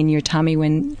feeling in your tummy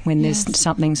when there's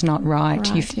something's not right,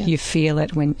 you feel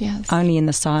it when only in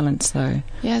the silence, though.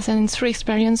 Yes, and through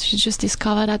experience, you just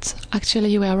discover that actually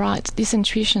you were right. This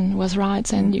intuition was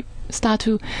right, and you start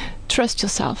to trust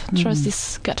yourself, trust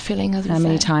this gut feeling. As How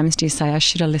many times do you say, I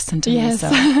should have listened to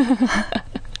myself?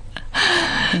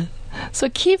 So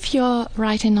keep your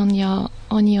right hand on your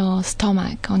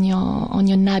stomach, on your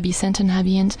Nabhi, center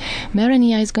Nabhi, and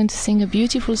Marania is going to sing a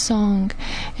beautiful song,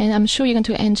 and I'm sure you're going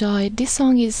to enjoy it. This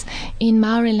song is in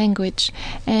Maori language,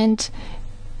 and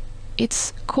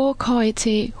it's Ko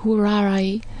Koete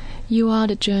Hurarai. You are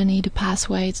the journey, the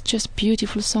pathway. It's just a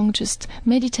beautiful song. Just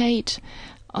meditate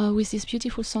with this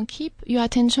beautiful song. Keep your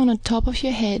attention on the top of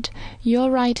your head, your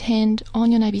right hand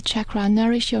on your Nabhi Chakra.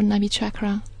 Nourish your Nabhi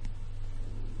Chakra.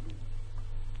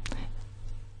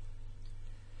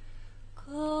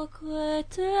 Ko koe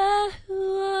te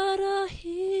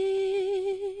huarahi,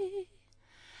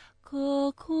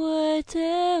 ko koe te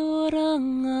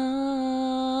oranga,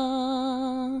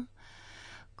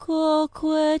 ko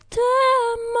koe te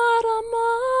marama,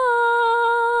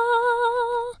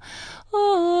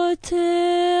 o te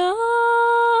ao,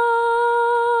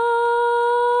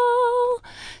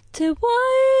 te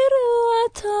wairua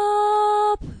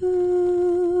tapu,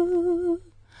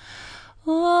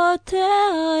 o te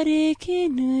ariki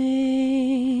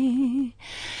nui,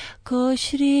 ko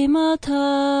Shri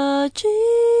Mataji,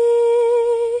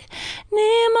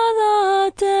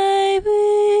 Nimada Devi,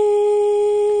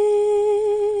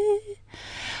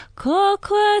 ko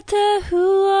koe te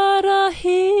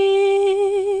huarahi,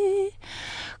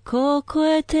 ko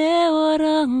koe te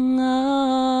oranga,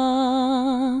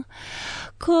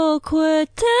 ko koe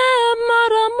te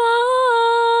marama,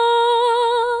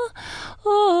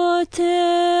 o te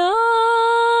ao,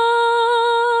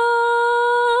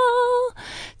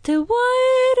 te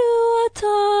wairua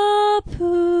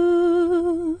tapu,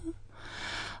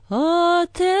 o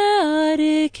te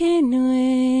ariki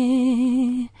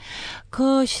nui,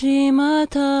 ko Shri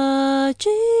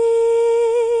Mataji,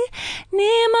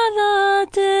 Nimala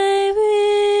Devi,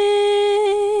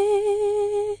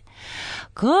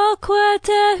 ko koe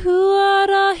te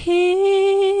huarahi,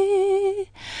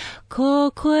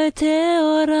 ko koe te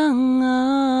oranga,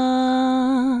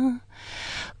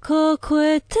 ko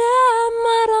koe te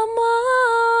marama,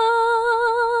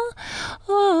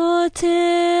 o te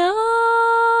ao,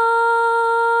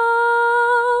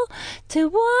 te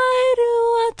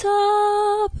wairua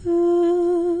tapu,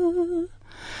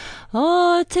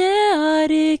 o te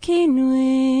ariki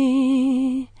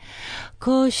nui,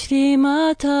 ko Shri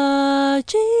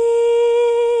Mataji,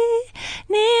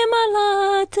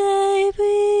 Nimala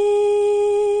Devi,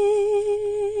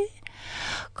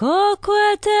 ko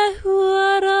koe te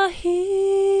huarahi,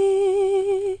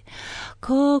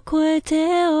 koe te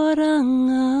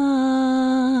oranga,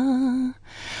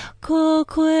 ko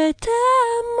koe te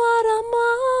marama,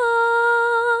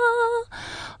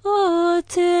 o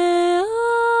te ao,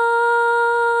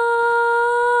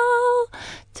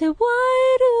 te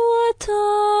wairua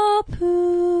tapu,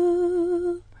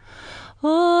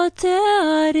 o te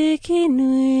ariki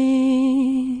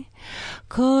nui,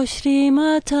 ko Shri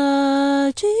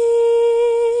Mataji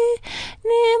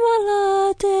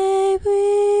Nirmala Devi,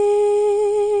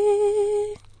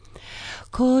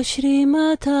 ko Shri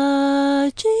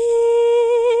Mataji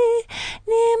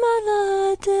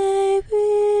Nirmala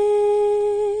Devi,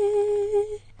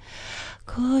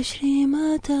 ko Shri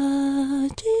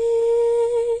Mataji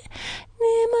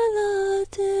Nirmala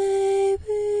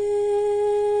Devi.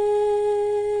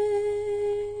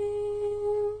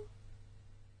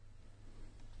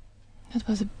 That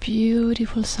was a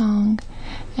beautiful song,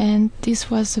 and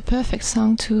this was the perfect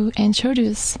song to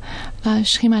introduce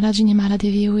Sri Mataji Nirmala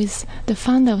Devi, who is the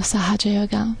founder of Sahaja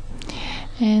Yoga.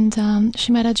 And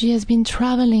Sri Mataji has been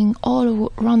traveling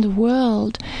all around the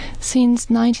world since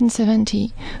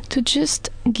 1970 to just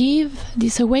give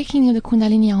this awakening of the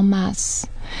Kundalini en masse.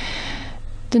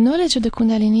 The knowledge of the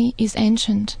Kundalini is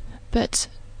ancient, but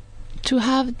to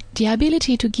have the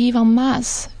ability to give en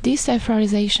masse this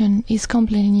self-realization is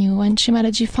completely new. And Sri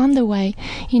Mataji found a way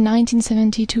in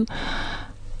 1970 to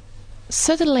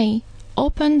suddenly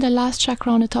open the last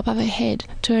chakra on the top of her head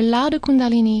to allow the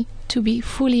Kundalini to be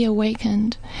fully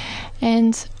awakened,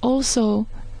 and also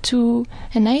to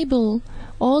enable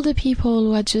all the people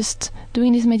who are just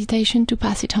doing this meditation to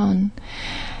pass it on.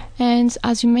 And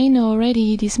as you may know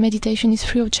already, this meditation is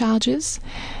free of charges,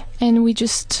 and we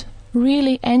just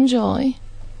really enjoy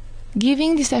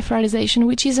giving this self-realization,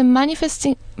 which is a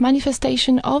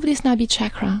manifestation of this Nabhi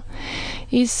Chakra,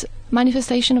 is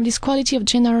manifestation of this quality of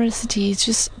generosity. It's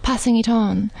just passing it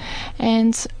on,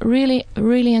 and really,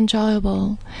 really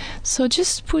enjoyable. So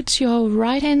just put your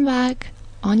right hand back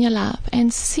on your lap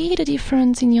and see the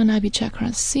difference in your Nabhi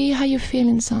Chakra. See how you feel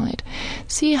inside.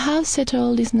 See how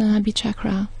settled is the Nabhi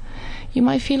Chakra. You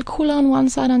might feel cooler on one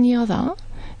side than the other.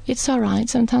 It's alright.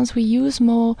 Sometimes we use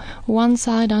more one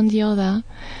side than the other,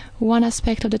 one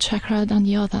aspect of the chakra than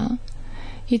the other.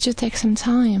 It just takes some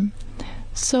time.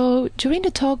 So during the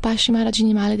talk by Sri Mataji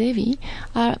Nirmala Devi,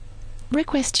 I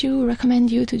recommend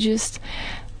you to just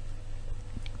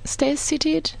stay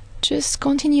seated, just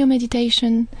continue your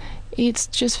meditation. It's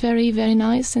just very, very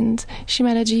nice, and Sri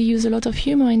Mataji used a lot of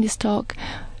humor in this talk.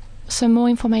 Some more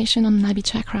information on Nabhi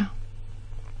Chakra.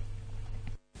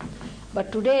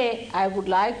 But today I would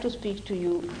like to speak to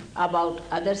you about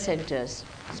other centers,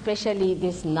 especially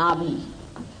this Nabhi,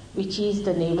 which is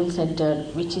the navel center,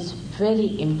 which is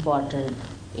very important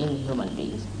in human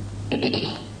beings.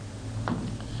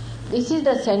 This is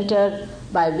the center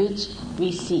by which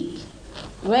we seek.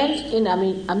 When in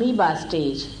amoeba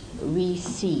stage, we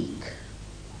seek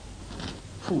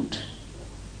food.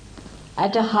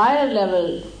 At a higher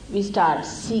level, we start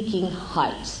seeking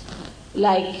heights.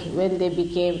 Like when they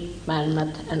became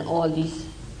mammoth and all these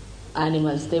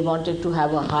animals, they wanted to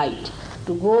have a height,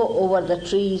 to go over the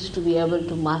trees, to be able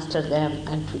to master them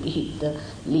and to eat the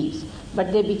leaves.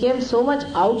 But they became so much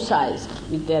outsized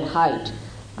with their height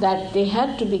that they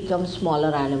had to become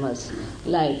smaller animals,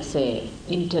 like say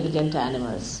intelligent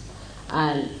animals,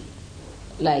 and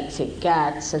like say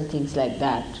cats and things like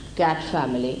that, cat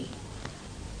family.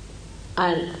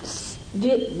 And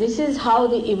this is how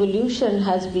the evolution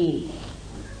has been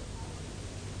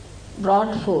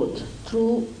brought forth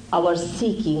through our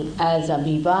seeking as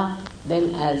amoeba,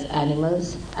 then as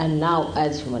animals, and now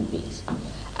as human beings.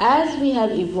 As we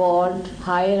have evolved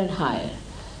higher and higher,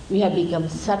 we have become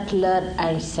subtler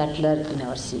and subtler in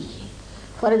our seeking.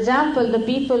 For example, the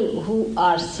people who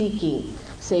are seeking,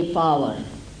 say, power,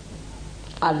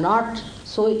 are not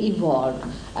so evolved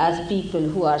as people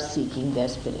who are seeking their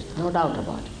spirit, no doubt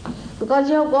about it. Because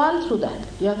you have gone through that,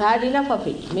 you have had enough of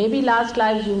it. Maybe last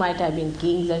lives you might have been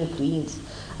kings and queens,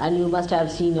 and you must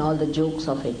have seen all the jokes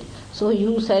of it. So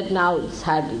you said, now it's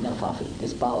had enough of it,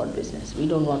 this power business. We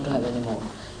don't want to have any more.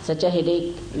 Such a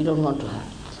headache we don't want to have.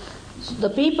 So the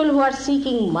people who are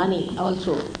seeking money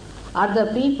also are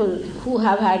the people who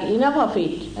have had enough of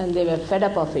it and they were fed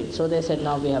up of it. So they said,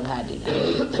 now we have had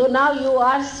enough. So now you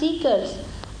are seekers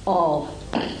of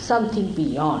something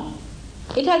beyond.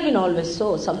 It has been always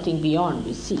so, something beyond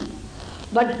we seek.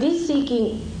 But this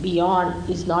seeking beyond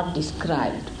is not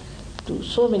described to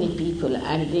so many people,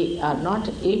 and they are not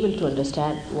able to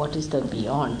understand what is the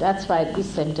beyond. That's why this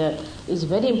center is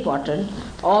very important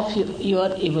of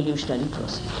your evolutionary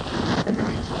process.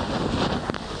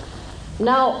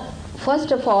 Now,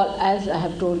 First of all, as I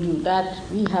have told you, that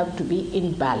we have to be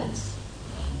in balance.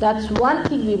 That's one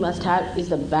thing we must have, is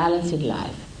the balance in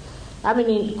life. I mean,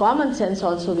 in common sense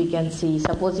also we can see,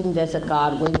 supposing there's a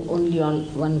car going only on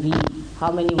one wheel,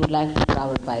 how many would like to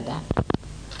travel by that?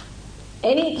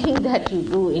 Anything that you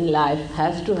do in life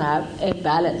has to have a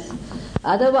balance.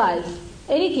 Otherwise,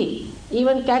 anything,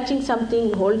 even catching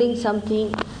something, holding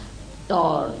something,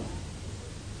 or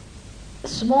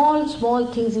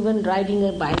small things, even riding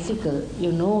a bicycle,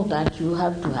 you know that you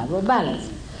have to have a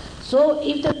balance. So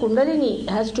if the Kundalini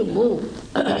has to move,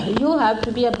 you have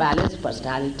to be a balanced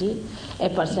personality, a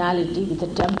personality with a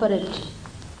temperate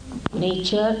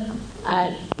nature,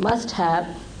 and must have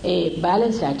a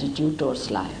balanced attitude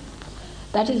towards life.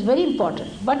 That is very important.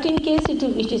 But in case it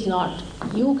is not,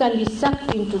 you can be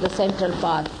sucked into the central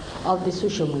path of the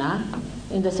Sushumna,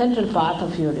 in the central path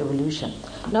of your evolution.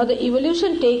 Now the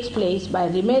evolution takes place by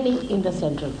remaining in the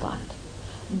central path.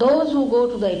 Those who go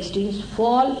to the extremes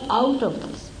fall out of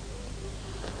this.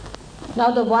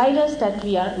 Now the virus that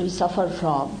we suffer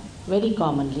from very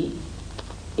commonly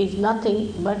is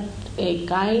nothing but a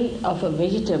kind of a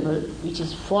vegetable which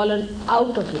is fallen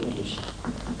out of evolution.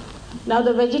 Now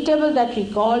the vegetable that we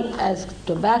call as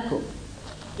tobacco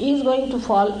is going to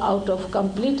fall out of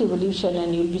complete evolution,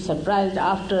 and you'll be surprised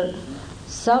after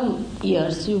some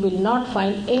years you will not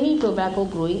find any tobacco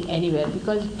growing anywhere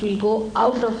because it will go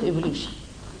out of evolution.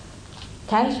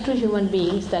 Thanks to human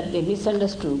beings that they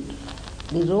misunderstood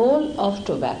the role of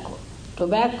tobacco.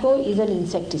 Tobacco is an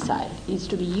insecticide. It is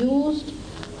to be used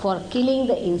for killing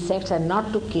the insects and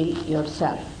not to kill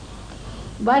yourself.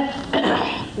 But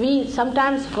we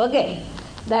sometimes forget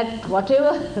that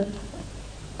whatever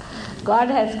God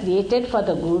has created for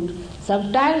the good,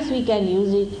 sometimes we can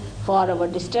use it for our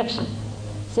destruction.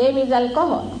 Same is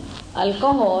alcohol.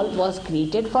 Alcohol was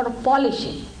created for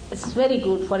polishing. It's very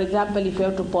good. For example, if you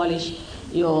have to polish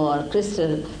your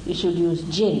crystal, you should use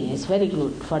gin. It's very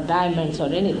good for diamonds or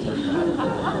anything.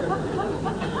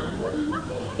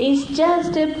 It's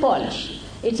just a polish.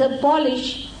 It's a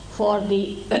polish for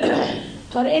the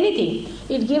for anything.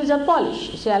 It gives a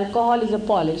polish. See, alcohol is a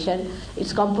polish, and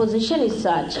its composition is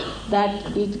such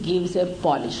that it gives a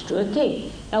polish to a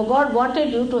thing. Now God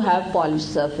wanted you to have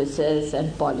polished surfaces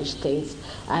and polished things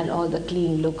and all the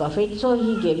clean look of it, so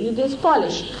He gave you this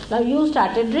polish. Now you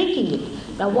started drinking it.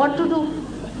 Now what to do?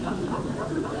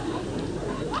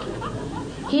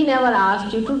 He never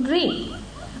asked you to drink.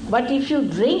 But if you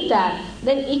drink that,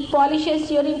 then it polishes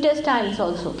your intestines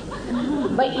also.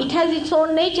 But it has its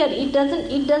own nature. It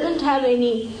doesn't have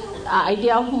any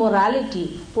idea of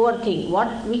morality. Poor thing.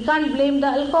 We can't blame the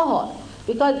alcohol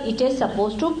because it is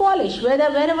supposed to polish.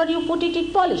 Wherever you put it,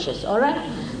 it polishes. All right.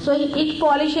 So it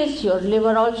polishes your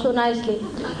liver also nicely.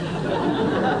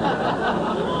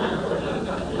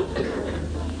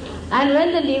 And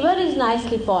when the liver is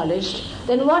nicely polished,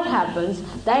 then what happens?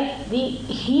 That the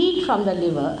heat from the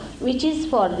liver, which is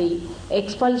for the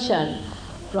expulsion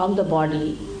from the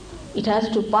body, it has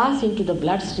to pass into the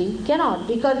bloodstream, cannot,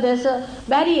 because there's a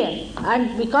barrier.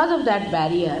 And because of that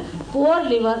barrier, poor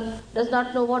liver does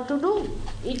not know what to do.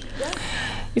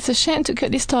 It's a shame to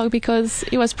cut this talk because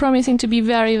it was promising to be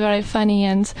very, very funny,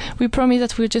 and we promised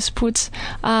that we'll just put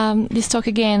this talk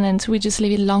again and we just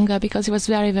leave it longer because it was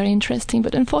very, very interesting.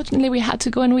 But unfortunately we had to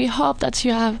go, and we hope that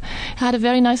you have had a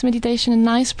very nice meditation, a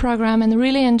nice program, and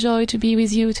really enjoy to be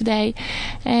with you today.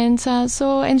 And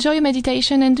so enjoy your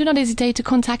meditation, and do not hesitate to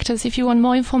contact us if you want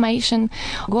more information.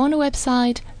 Go on the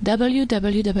website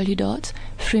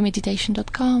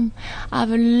www.freemeditation.com.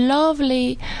 Have a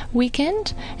lovely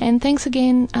weekend, and thanks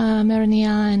again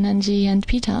Marania and Angie and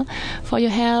Peter for your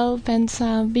help and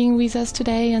being with us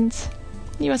today, and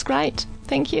it was great.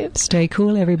 Thank you. Stay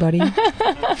cool, everybody.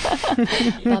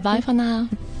 Bye-bye for now.